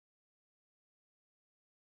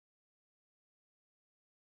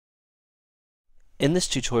In this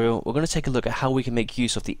tutorial, we're going to take a look at how we can make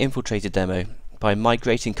use of the Infiltrator demo by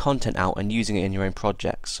migrating content out and using it in your own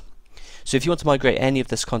projects. So if you want to migrate any of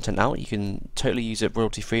this content out, you can totally use it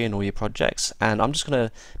royalty free in all your projects, and I'm just going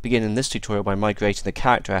to begin in this tutorial by migrating the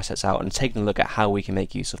character assets out and taking a look at how we can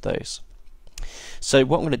make use of those. So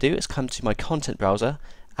what I'm going to do is come to my content browser,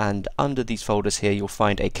 and under these folders here you'll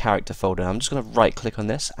find a character folder. I'm just going to right click on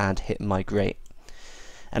this and hit migrate,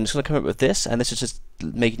 and it's going to come up with this, and this is just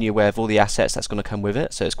making you aware of all the assets that's going to come with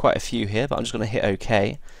it. So it's quite a few here, but I'm just going to hit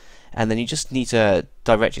OK, and then you just need to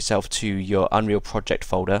direct yourself to your Unreal project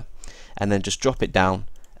folder and then just drop it down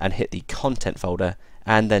and hit the content folder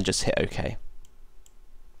and then just hit OK.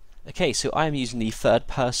 Okay, so I am using the third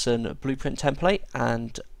person blueprint template,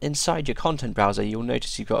 and inside your content browser you'll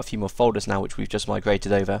notice you've got a few more folders now which we've just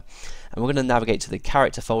migrated over, and we're going to navigate to the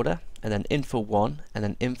character folder and then Infil 1 and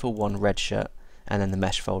then Infil 1 Redshirt and then the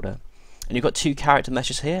mesh folder. And you've got two character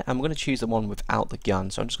meshes here, and we're going to choose the one without the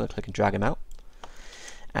gun, so I'm just going to click and drag him out.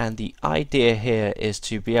 And the idea here is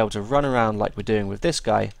to be able to run around like we're doing with this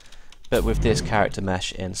guy, but with this character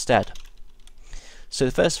mesh instead. So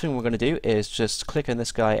the first thing we're going to do is just click on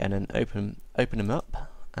this guy and then open him up,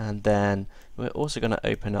 and then we're also going to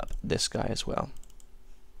open up this guy as well.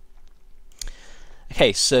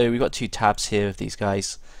 Okay, so we've got two tabs here of these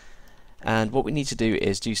guys, and what we need to do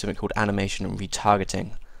is do something called animation and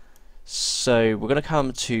retargeting. So we're going to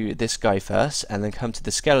come to this guy first and then come to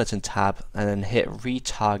the skeleton tab and then hit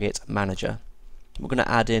Retarget Manager. We're going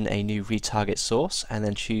to add in a new retarget source and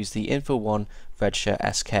then choose the Infil 1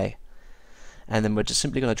 Redshirt SK. And then we're just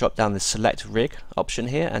simply going to drop down the select rig option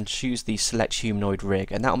here and choose the select humanoid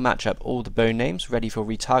rig, and that will match up all the bone names ready for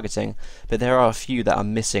retargeting, but there are a few that are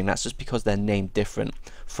missing. That's just because they're named different.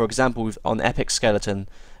 For example, on Epic Skeleton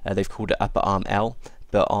they've called it upper arm L,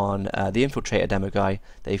 but on the Infiltrator demo guy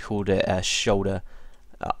they've called it shoulder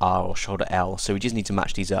R or shoulder L, so we just need to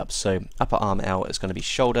match these up. So upper arm L is going to be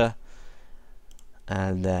shoulder,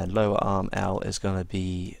 and then lower arm L is going to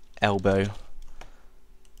be elbow,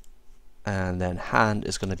 and then hand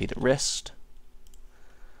is going to be the wrist,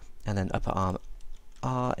 and then upper arm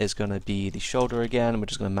R is going to be the shoulder again. We're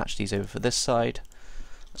just going to match these over for this side.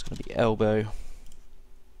 That's going to be elbow,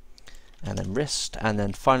 and then wrist, and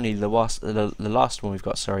then finally the last one we've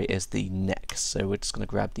got, sorry, is the neck. So we're just going to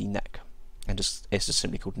grab the neck, and it's just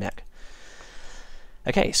simply called neck.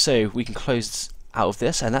 Okay, so we can close out of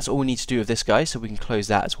this, and that's all we need to do with this guy, so we can close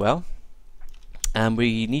that as well. And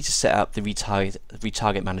we need to set up the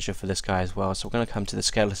retarget manager for this guy as well. So we're going to come to the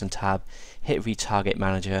skeleton tab, hit Retarget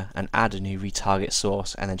Manager and add a new retarget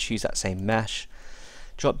source, and then choose that same mesh,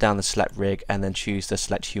 drop down the select rig and then choose the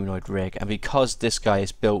select humanoid rig. And because this guy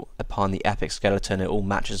is built upon the Epic skeleton, it all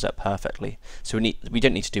matches up perfectly, so we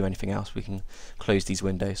don't need to do anything else. We can close these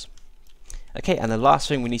windows. Okay, and the last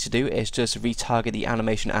thing we need to do is just retarget the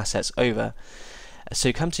animation assets over.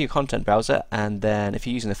 So come to your content browser, and then if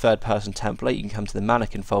you're using the third person template you can come to the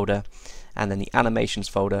mannequin folder and then the animations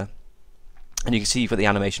folder, and you can see you've got the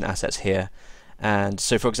animation assets here. And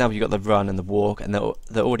so for example you've got the run and the walk, and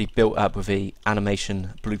they're already built up with a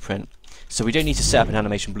animation blueprint, so we don't need to set up an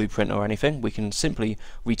animation blueprint or anything. We can simply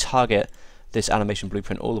retarget this animation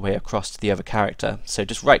blueprint all the way across to the other character. So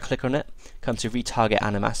just right click on it, come to retarget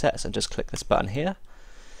anim assets and just click this button here.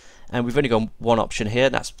 And we've only got one option here,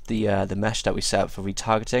 and that's the mesh that we set up for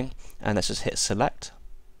retargeting, and let's just hit select,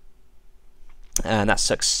 and that's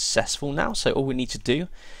successful now. So all we need to do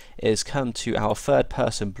is come to our third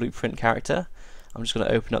person blueprint character. I'm just going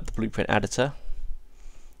to open up the blueprint editor,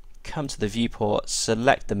 come to the viewport,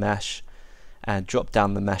 select the mesh and drop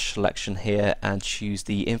down the mesh selection here and choose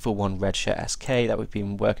the Infil 1 Redshirt SK that we've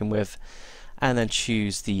been working with, and then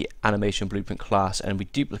choose the animation blueprint class, and we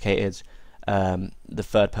duplicated the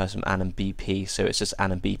third person anim BP, so it's just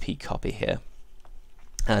anim BP copy here,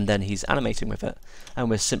 and then he's animating with it, and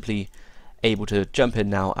we're simply able to jump in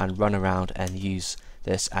now and run around and use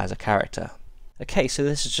this as a character. Okay, so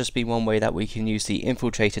this has just been one way that we can use the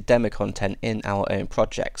Infiltrator demo content in our own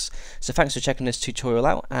projects. So thanks for checking this tutorial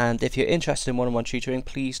out, and if you're interested in one-on-one tutoring,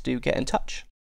 please do get in touch.